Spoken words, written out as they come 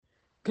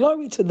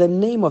Glory to the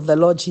name of the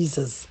Lord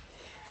Jesus.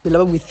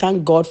 Beloved, we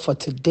thank God for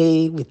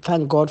today. We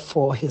thank God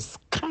for his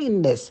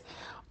kindness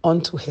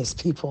unto his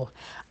people.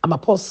 I'm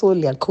Apostle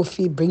Leon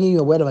Kofi, bringing you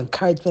a word of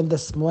encouragement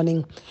this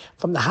morning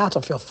from the heart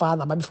of your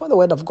Father. But before the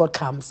word of God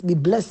comes, be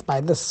blessed by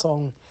this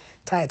song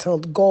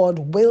titled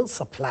God Will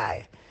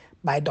Supply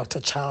by Dr.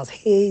 Charles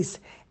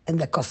Hayes and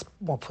the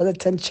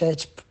Cosmopolitan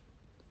Church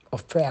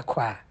of Prayer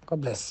Choir.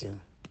 God bless you.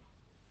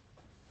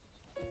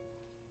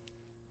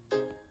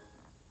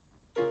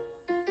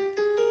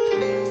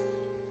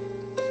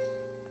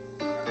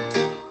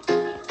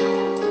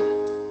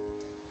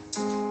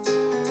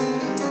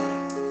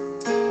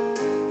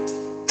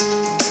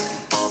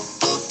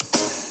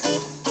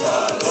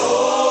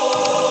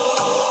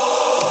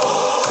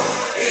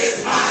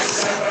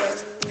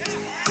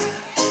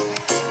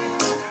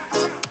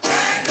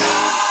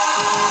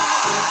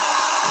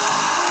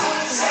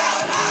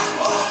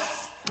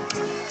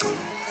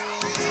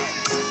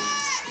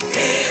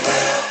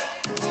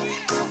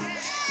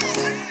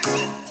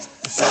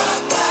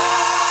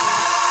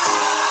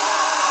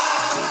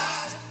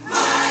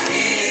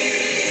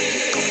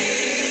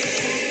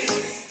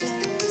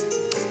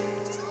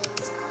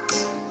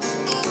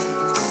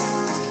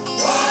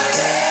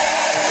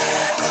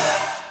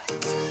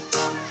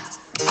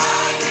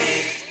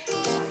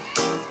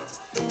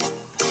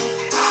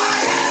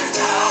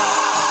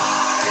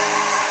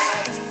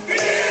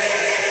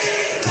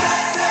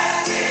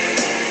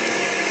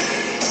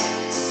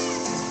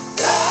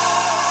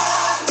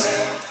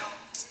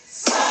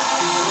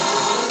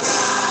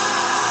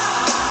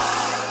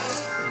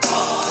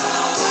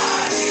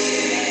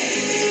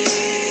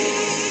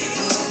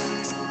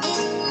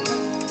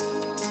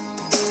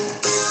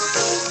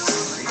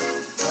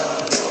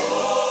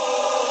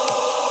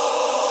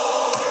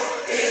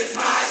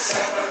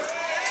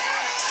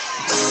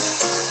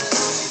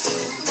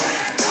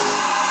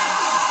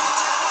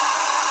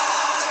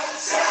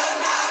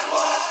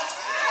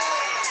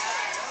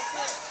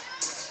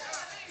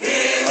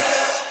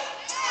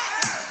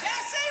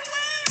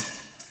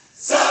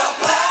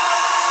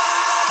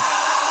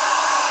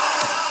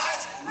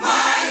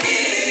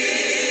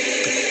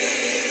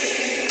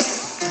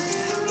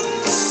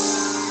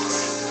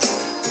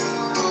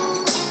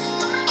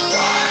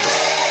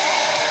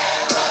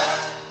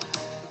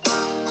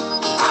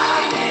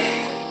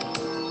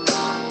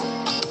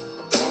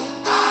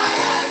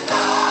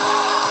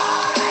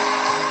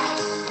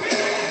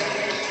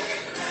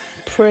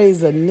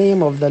 Praise the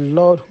name of the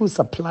Lord who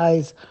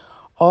supplies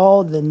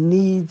all the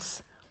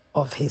needs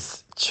of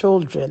his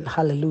children.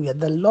 Hallelujah.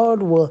 The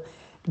Lord will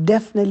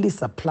definitely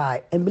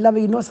supply. And beloved,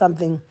 you know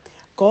something?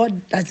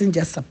 God doesn't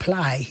just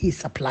supply, he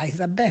supplies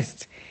the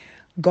best.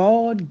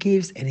 God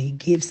gives and he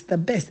gives the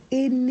best.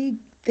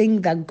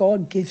 Anything that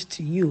God gives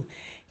to you,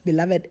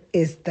 beloved,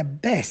 is the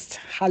best.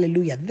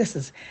 Hallelujah. This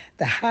is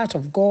the heart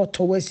of God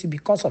towards you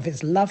because of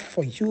his love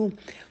for you.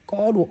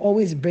 God will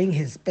always bring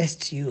his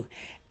best to you.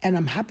 And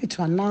I'm happy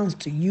to announce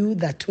to you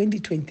that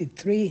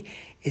 2023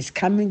 is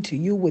coming to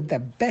you with the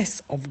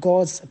best of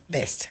God's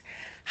best.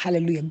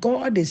 Hallelujah.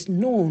 God is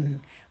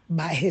known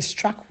by his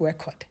track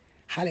record.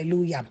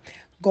 Hallelujah.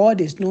 God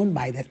is known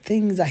by the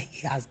things that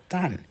he has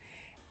done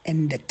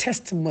and the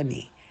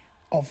testimony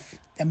of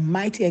the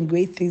mighty and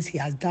great things he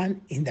has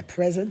done in the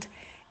present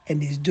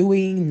and is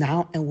doing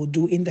now and will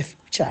do in the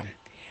future.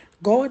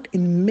 God,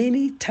 in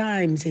many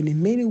times and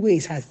in many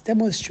ways, has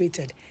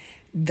demonstrated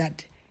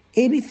that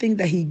anything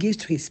that he gives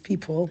to his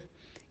people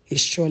is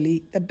surely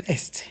the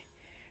best.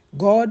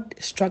 God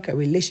struck a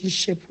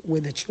relationship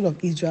with the children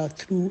of Israel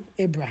through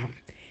Abraham,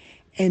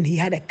 and he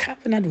had a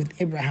covenant with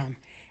Abraham.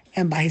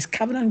 And by his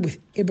covenant with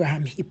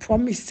Abraham, he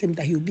promised him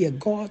that he would be a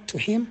God to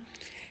him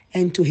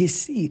and to his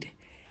seed.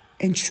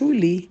 And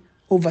truly,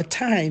 over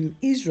time,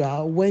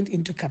 Israel went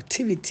into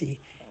captivity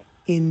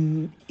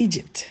in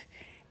Egypt.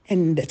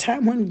 And the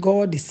time when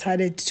God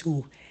decided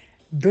to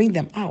bring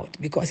them out,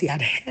 because he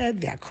had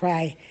heard their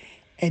cry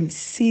and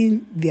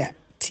seen their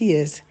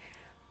tears,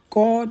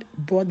 God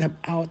brought them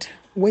out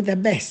with the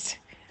best.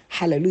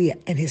 Hallelujah.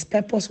 And his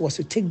purpose was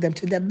to take them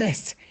to the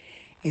best.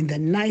 In the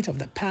night of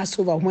the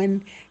Passover,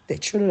 when the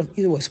children of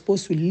Israel were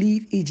supposed to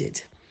leave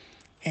Egypt,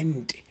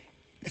 and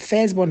the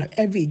firstborn of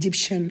every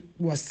Egyptian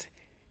was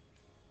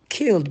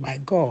killed by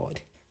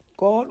God,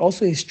 God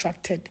also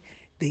instructed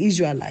the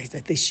Israelites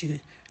that they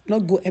should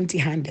not go empty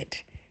handed,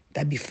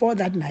 that before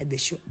that night they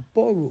should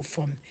borrow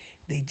from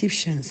the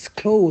Egyptians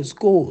clothes,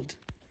 gold,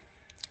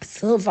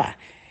 silver,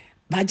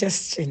 badger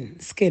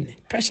skin,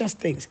 precious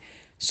things.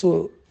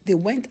 So they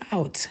went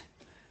out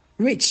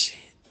rich.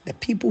 The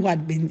people who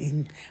had been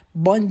in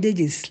bondage,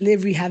 in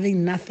slavery,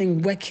 having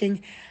nothing,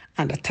 working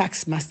under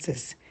tax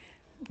masters.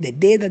 The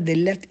day that they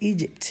left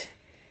Egypt,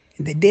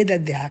 in the day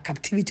that their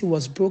captivity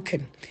was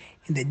broken,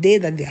 in the day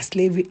that their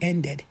slavery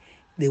ended,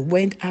 they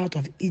went out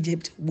of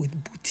Egypt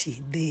with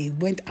booty. They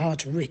went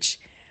out rich.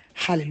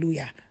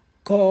 Hallelujah.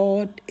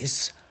 God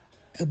is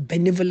a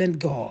benevolent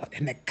God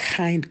and a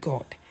kind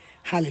God.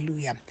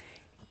 Hallelujah.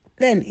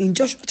 Then in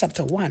Joshua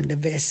chapter 1, the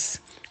verse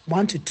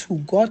 1 to 2,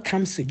 God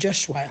comes to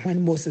Joshua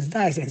when Moses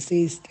dies and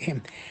says to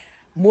him,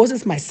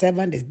 Moses, my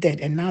servant, is dead,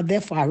 and now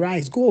therefore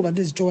arise, go over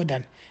this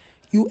Jordan,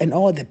 you and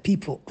all the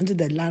people, unto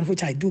the land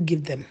which I do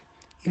give them,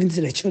 even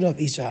to the children of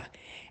Israel.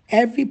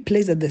 Every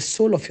place that the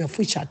sole of your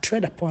foot shall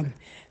tread upon,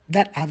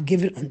 that I have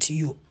given unto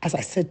you, as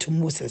I said to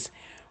Moses,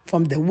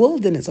 from the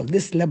wilderness of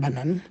this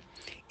Lebanon,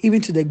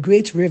 even to the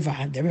great river,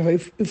 the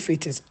river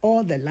Euphrates,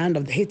 all the land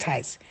of the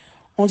Hittites,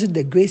 unto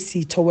the great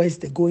sea towards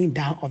the going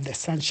down of the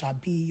sun shall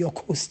be your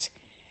coast.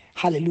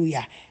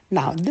 Hallelujah.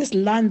 Now, this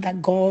land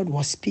that God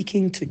was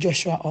speaking to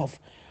Joshua of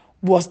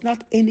was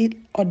not any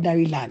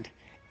ordinary land.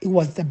 It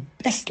was the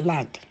best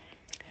land.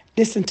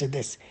 Listen to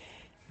this.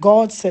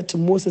 God said to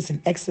Moses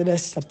in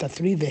Exodus chapter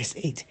 3, verse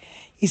 8,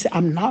 He said,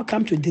 I'm now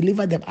come to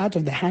deliver them out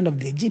of the hand of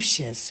the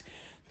Egyptians,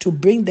 to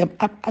bring them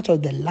up out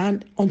of the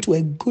land unto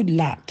a good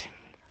land,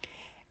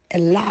 a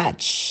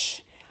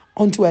large,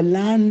 unto a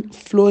land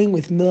flowing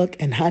with milk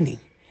and honey,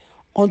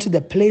 unto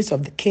the place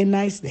of the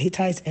Canaanites, the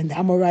Hittites, and the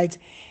Amorites,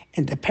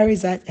 and the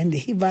Perizzites, and the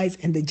Hivites,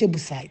 and the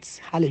Jebusites.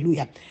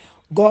 Hallelujah.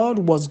 God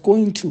was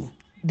going to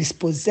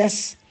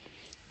dispossess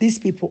these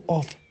people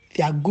of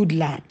their good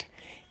land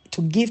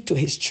to give to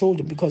his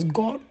children, because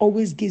God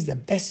always gives the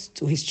best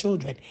to his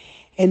children.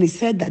 And he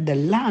said that the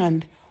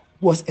land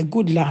was a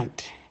good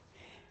land,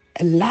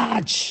 a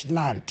large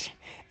land,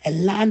 a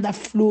land that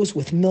flows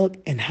with milk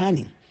and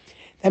honey.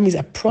 That means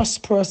a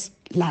prosperous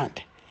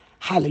land.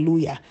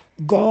 Hallelujah.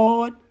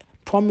 God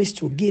promised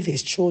to give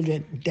his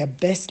children the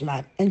best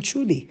land, and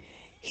truly,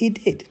 he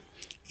did.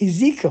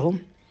 Ezekiel,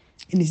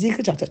 in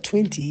Ezekiel chapter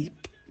 20,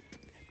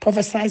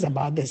 prophesies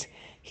about this.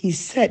 He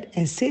said,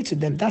 and say to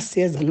them, thus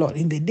says the Lord,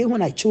 in the day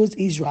when I chose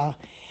Israel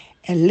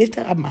and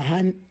lifted up my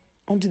hand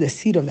unto the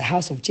seed of the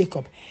house of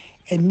Jacob,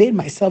 and made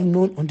myself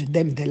known unto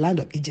them in the land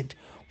of Egypt,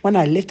 when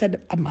I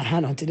lifted up my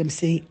hand unto them,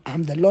 saying, I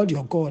am the Lord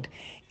your God,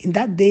 in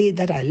that day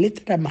that I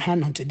lifted up my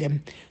hand unto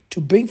them,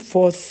 to bring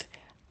forth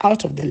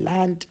out of the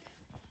land,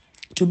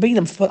 to bring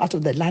them forth out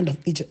of the land of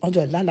Egypt, unto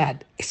a land I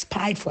had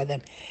spied for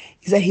them.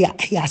 He said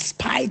he has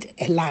spied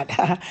a land.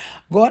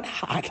 God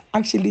had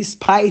actually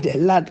spied a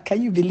land.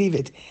 Can you believe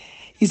it?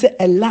 He said,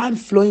 a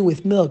land flowing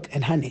with milk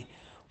and honey,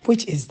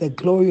 which is the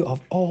glory of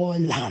all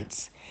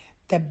lands.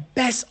 The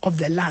best of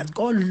the land.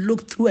 God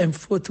looked through and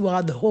through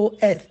throughout the whole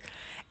earth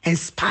and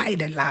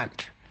spied a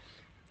land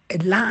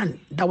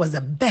that was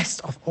the best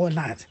of all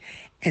lands.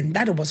 And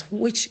that was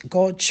which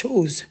God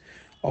chose,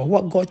 or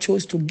what God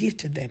chose to give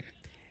to them.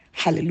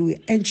 Hallelujah.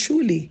 And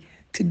truly,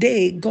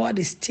 today, God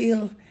is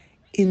still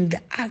in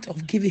the act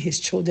of giving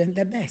his children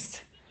the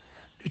best.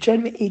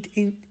 Deuteronomy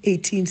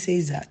 18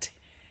 says that,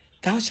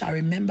 thou shalt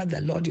remember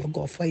the Lord your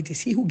God, for it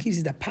is he who gives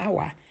you the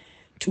power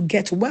to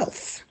get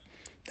wealth,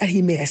 that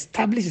he may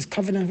establish his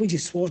covenant which he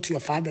swore to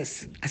your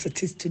fathers as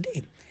it is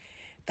today.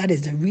 That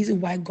is the reason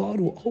why God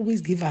will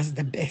always give us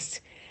the best,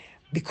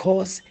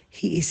 because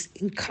he is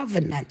in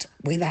covenant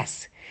with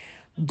us.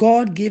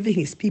 God giving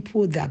his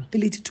people the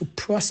ability to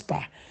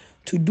prosper,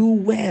 to do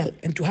well,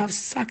 and to have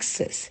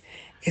success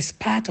is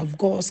part of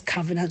God's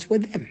covenant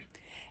with them.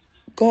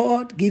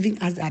 God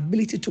giving us the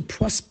ability to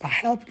prosper,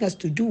 helping us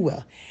to do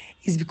well,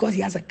 is because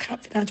he has a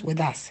covenant with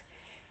us.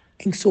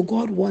 And so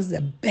God wants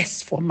the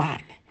best for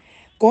man.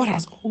 God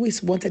has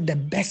always wanted the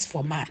best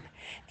for man.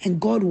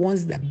 And God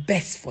wants the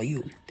best for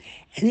you.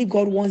 And if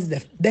God wants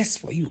the best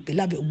for you,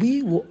 beloved,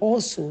 we will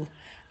also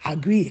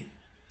agree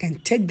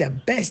and take the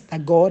best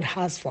that God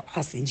has for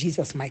us in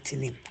Jesus' mighty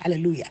name.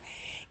 Hallelujah.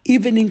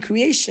 Even in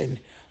creation,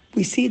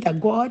 we see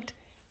that God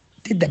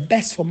did the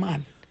best for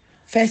man.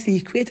 First, he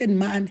created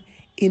man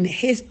in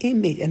his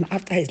image and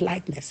after his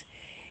likeness.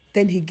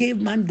 Then he gave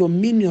man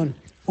dominion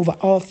over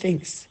all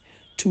things,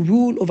 to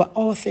rule over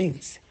all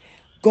things.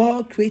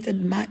 God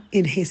created man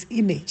in his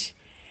image.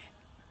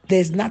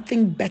 There's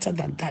nothing better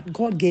than that.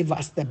 God gave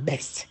us the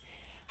best.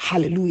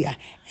 Hallelujah.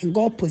 And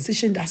God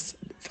positioned us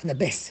for the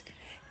best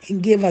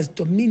and gave us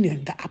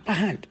dominion, the upper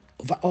hand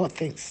over all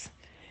things.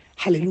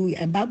 Hallelujah.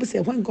 And the Bible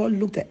said when God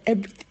looked at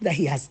everything that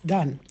he has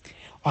done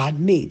or had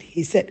made,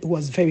 he said it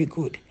was very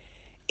good.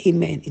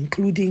 Amen.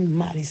 Including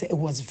man. He said it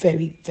was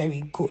very,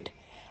 very good.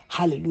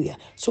 Hallelujah.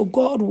 So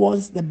God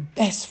wants the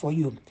best for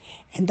you.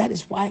 And that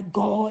is why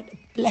God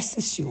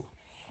blesses you.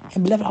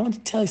 And beloved, I want to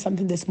tell you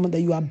something this morning,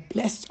 that you are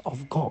blessed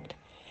of God.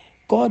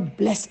 God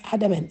blessed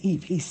Adam and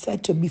Eve. He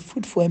said to be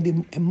fruitful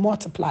and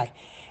multiply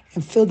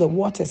and fill the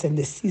waters and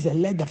the seas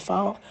and let the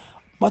fowl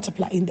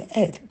multiply in the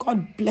earth.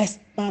 God blessed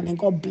man and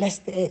God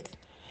blessed the earth.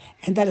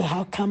 And that is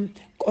how come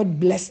God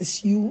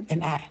blesses you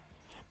and I.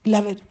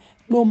 Beloved,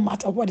 no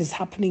matter what is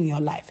happening in your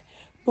life,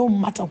 no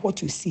matter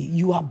what you see,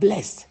 you are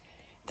blessed.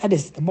 That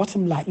is the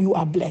bottom line. You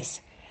are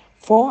blessed.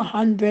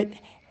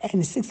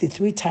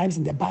 463 times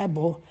in the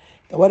Bible,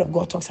 the word of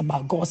God talks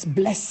about God's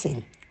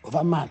blessing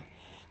over man.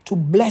 To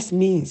bless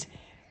means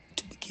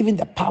to be given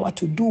the power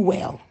to do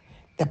well,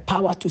 the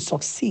power to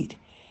succeed.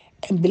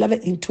 And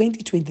beloved, in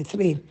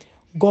 2023,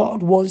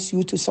 God wants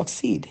you to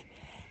succeed.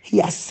 He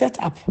has set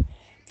up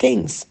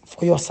things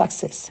for your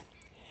success.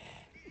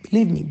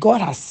 Believe me,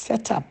 God has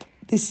set up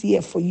this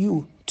year for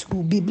you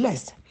to be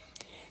blessed.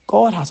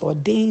 God has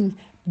ordained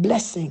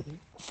blessing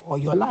for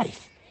your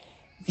life.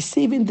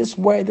 Receiving this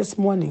word this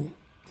morning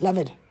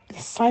Beloved, it's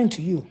a sign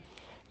to you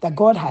that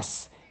God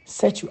has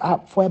set you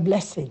up for a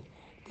blessing.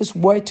 This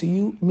word to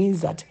you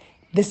means that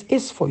this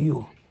is for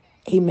you.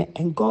 Amen.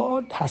 And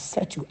God has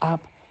set you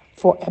up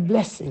for a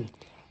blessing.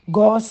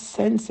 God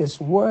sends His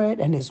word,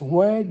 and His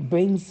word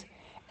brings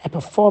a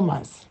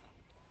performance.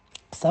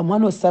 Psalm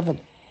 107,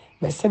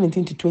 verse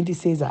 17 to 20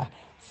 says that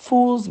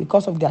fools,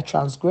 because of their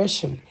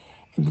transgression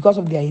and because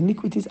of their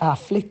iniquities, are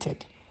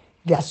afflicted.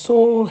 Their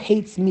soul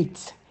hates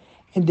meat,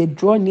 and they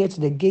draw near to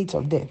the gates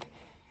of death.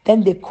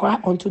 Then they cry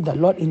unto the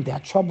Lord in their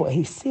trouble, and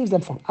He saves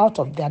them from out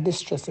of their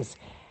distresses.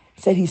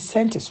 Said He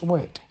sent His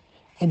word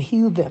and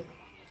healed them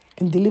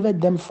and delivered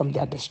them from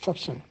their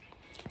destruction.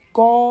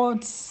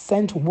 God's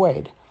sent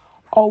word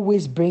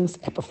always brings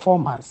a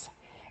performance.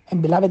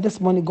 And beloved,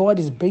 this morning, God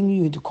is bringing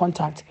you into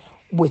contact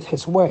with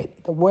His word.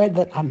 The word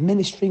that I'm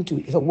ministering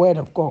to is the word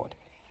of God.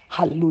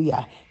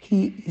 Hallelujah.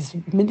 He is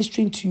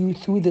ministering to you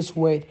through this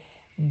word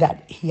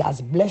that He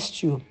has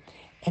blessed you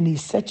and He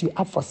set you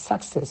up for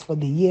success for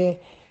the year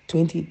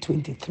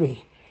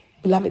 2023.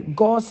 Beloved,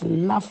 God's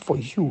love for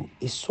you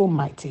is so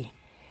mighty.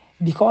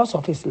 Because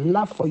of His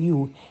love for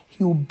you,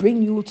 He will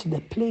bring you to the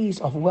place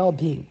of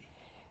well-being.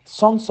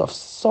 Songs of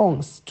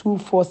Songs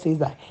 2:4 says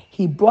that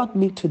He brought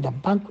me to the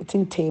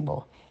banqueting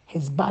table.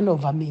 His ban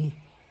over me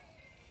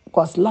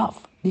was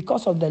love.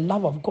 Because of the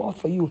love of God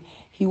for you,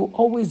 He will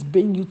always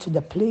bring you to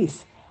the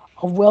place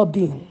of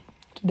well-being,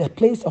 to the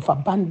place of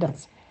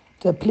abundance,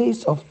 to the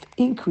place of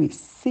increase,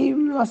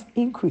 serious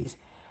increase,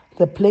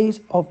 the place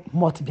of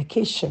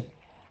multiplication.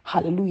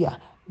 Hallelujah.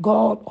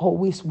 God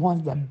always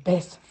wants the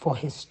best for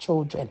His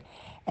children.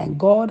 And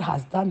God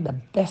has done the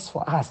best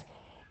for us,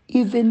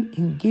 even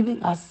in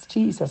giving us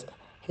Jesus,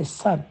 His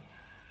Son,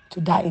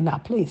 to die in our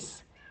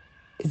place.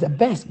 It's the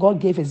best. God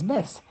gave His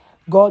best.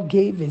 God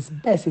gave His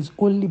best, His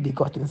only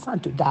begotten Son,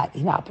 to die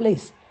in our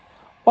place.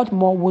 What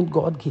more won't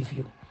God give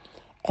you?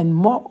 And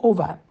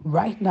moreover,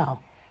 right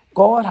now,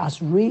 God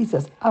has raised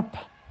us up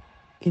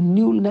in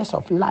newness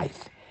of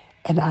life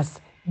and has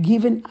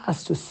given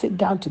us to sit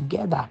down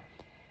together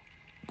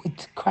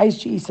with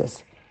Christ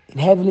Jesus in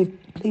heavenly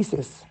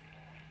places,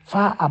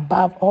 far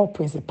above all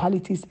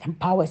principalities and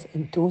powers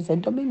and thrones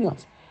and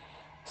dominions.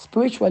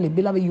 Spiritually,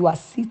 beloved, you are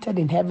seated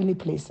in heavenly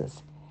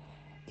places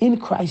in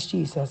Christ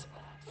Jesus,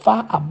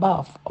 far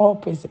above all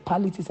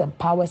principalities and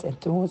powers and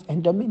thrones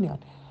and dominion.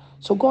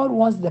 So God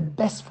wants the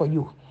best for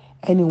you.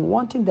 And in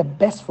wanting the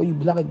best for you,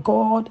 beloved,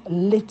 God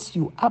lifts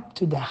you up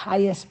to the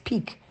highest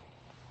peak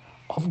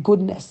of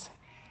goodness,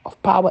 of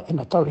power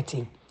and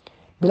authority.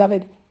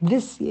 Beloved,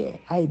 this year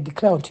I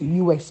declare unto you,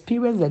 you will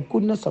experience the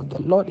goodness of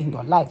the Lord in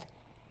your life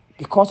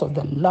because of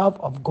the love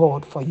of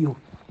God for you.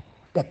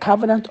 The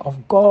covenant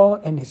of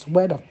God and His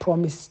word of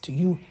promise to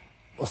you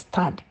will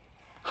stand.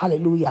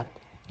 Hallelujah.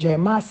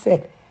 Jeremiah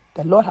said,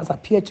 the Lord has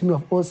appeared to me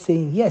of old,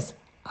 saying, yes,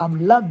 I've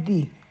loved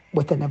thee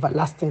with an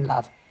everlasting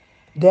love.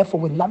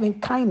 Therefore, with loving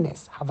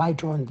kindness have I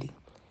drawn thee.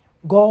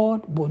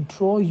 God will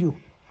draw you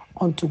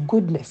unto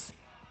goodness.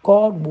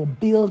 God will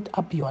build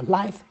up your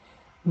life,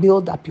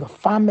 build up your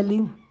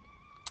family,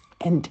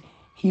 and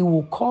He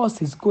will cause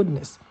His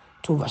goodness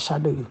to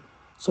overshadow you.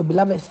 So,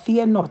 beloved,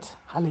 fear not.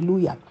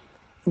 Hallelujah.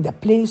 In the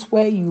place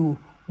where you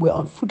were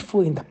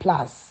unfruitful in the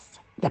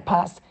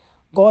past,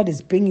 God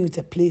is bringing you to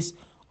a place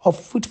of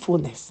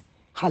fruitfulness.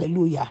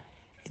 Hallelujah.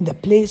 In the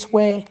place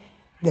where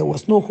there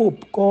was no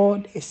hope,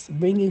 God is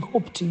bringing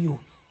hope to you.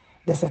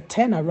 There's a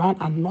turnaround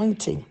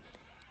anointing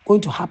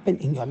going to happen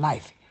in your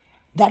life.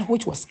 That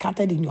which was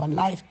scattered in your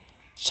life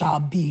shall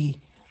be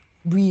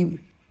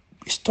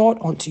restored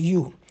unto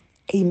you.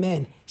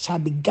 Amen. Shall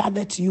be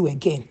gathered to you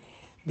again.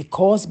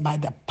 Because by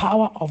the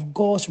power of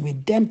God's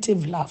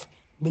redemptive love,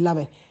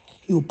 beloved,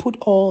 He will put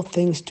all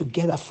things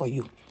together for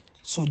you.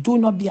 So do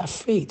not be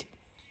afraid.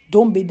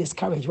 Don't be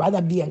discouraged.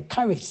 Rather be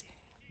encouraged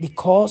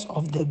because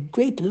of the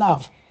great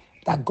love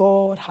that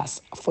God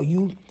has for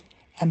you.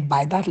 And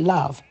by that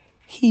love,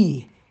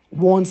 He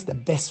wants the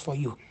best for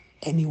you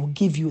and He will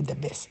give you the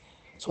best.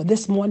 So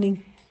this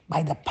morning,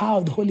 by the power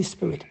of the Holy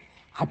Spirit,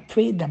 I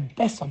pray the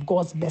best of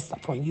God's best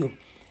upon you.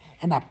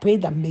 And I pray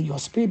that may your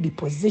spirit be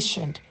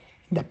positioned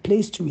in the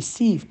place to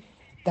receive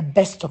the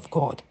best of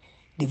God.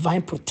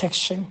 Divine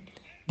protection,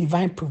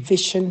 divine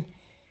provision,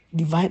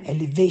 divine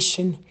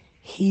elevation,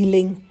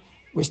 healing,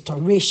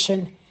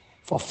 restoration,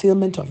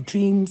 fulfillment of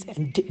dreams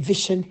and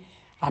vision.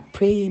 I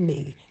pray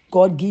may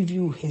God give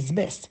you His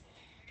best,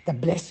 the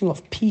blessing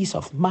of peace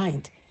of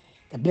mind,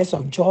 the blessing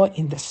of joy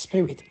in the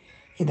spirit.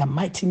 In the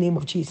mighty name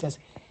of Jesus,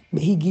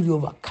 may He give you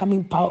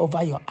overcoming power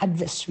over your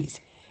adversaries.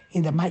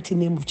 In the mighty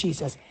name of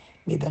Jesus,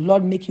 may the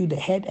Lord make you the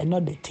head and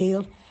not the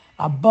tail,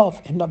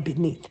 above and not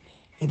beneath.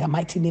 In the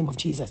mighty name of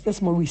Jesus,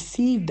 let's more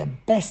receive the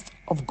best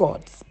of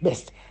God's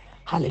best.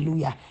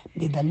 Hallelujah.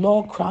 May the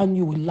Lord crown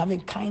you with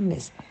loving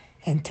kindness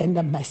and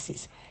tender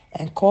mercies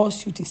and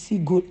cause you to see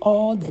good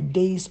all the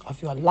days of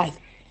your life,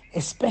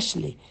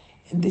 especially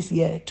in this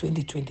year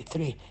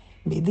 2023.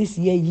 May this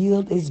year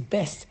yield its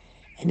best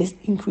and its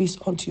increase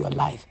unto your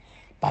life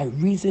by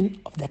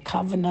reason of the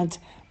covenant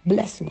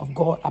blessing of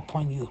God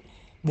upon you.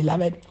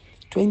 Beloved,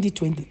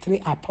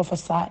 2023, I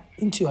prophesy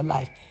into your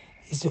life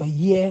is your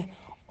year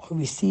of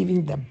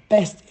receiving the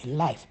best in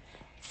life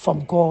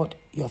from God,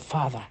 your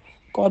Father.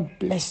 God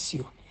bless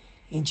you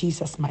in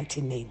Jesus'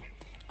 mighty name.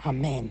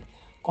 Amen.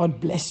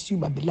 God bless you,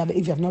 my beloved.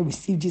 If you have not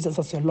received Jesus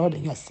as your Lord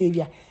and your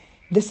Savior,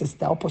 this is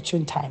the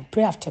opportune time.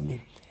 Pray after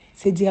me.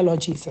 Say, Dear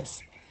Lord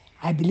Jesus,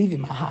 I believe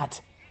in my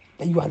heart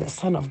that you are the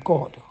Son of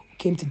God who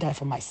came to die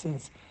for my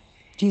sins.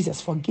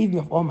 Jesus, forgive me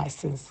of all my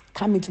sins.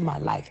 Come into my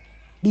life.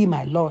 Be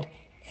my Lord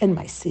and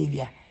my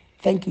Savior.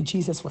 Thank you,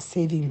 Jesus, for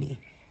saving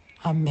me.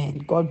 Amen.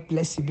 God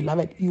bless you,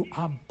 beloved. You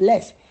are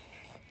blessed,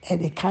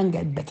 and it can't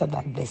get better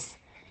than this.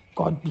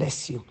 God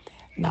bless you.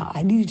 Now,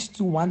 I need you to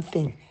do one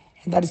thing,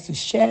 and that is to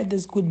share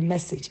this good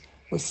message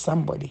with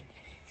somebody.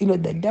 You know,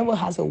 the devil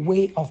has a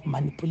way of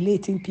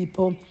manipulating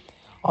people,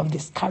 of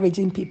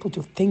discouraging people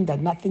to think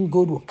that nothing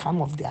good will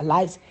come of their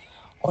lives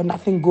or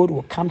nothing good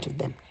will come to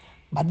them.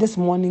 But this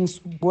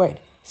morning's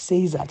word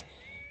says that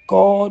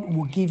God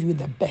will give you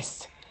the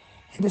best.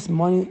 And this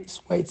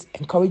morning's words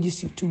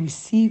encourages you to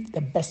receive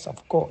the best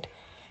of God,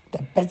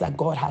 the best that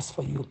God has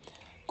for you.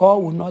 God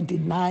will not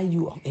deny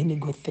you of any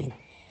good thing.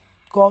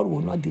 God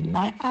will not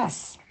deny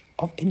us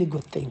of any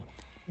good thing.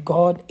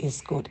 God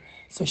is good.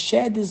 So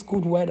share this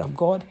good word of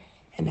God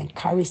and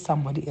encourage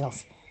somebody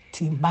else.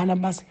 Team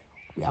Barnabas,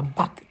 we are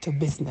back to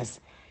business,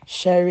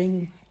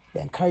 sharing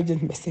the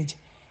encouraging message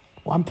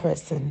one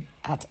person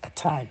at a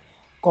time.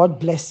 God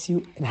bless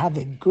you and have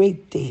a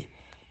great day.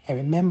 And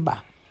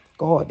remember,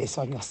 God is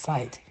on your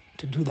side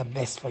to do the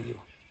best for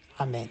you.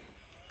 Amen.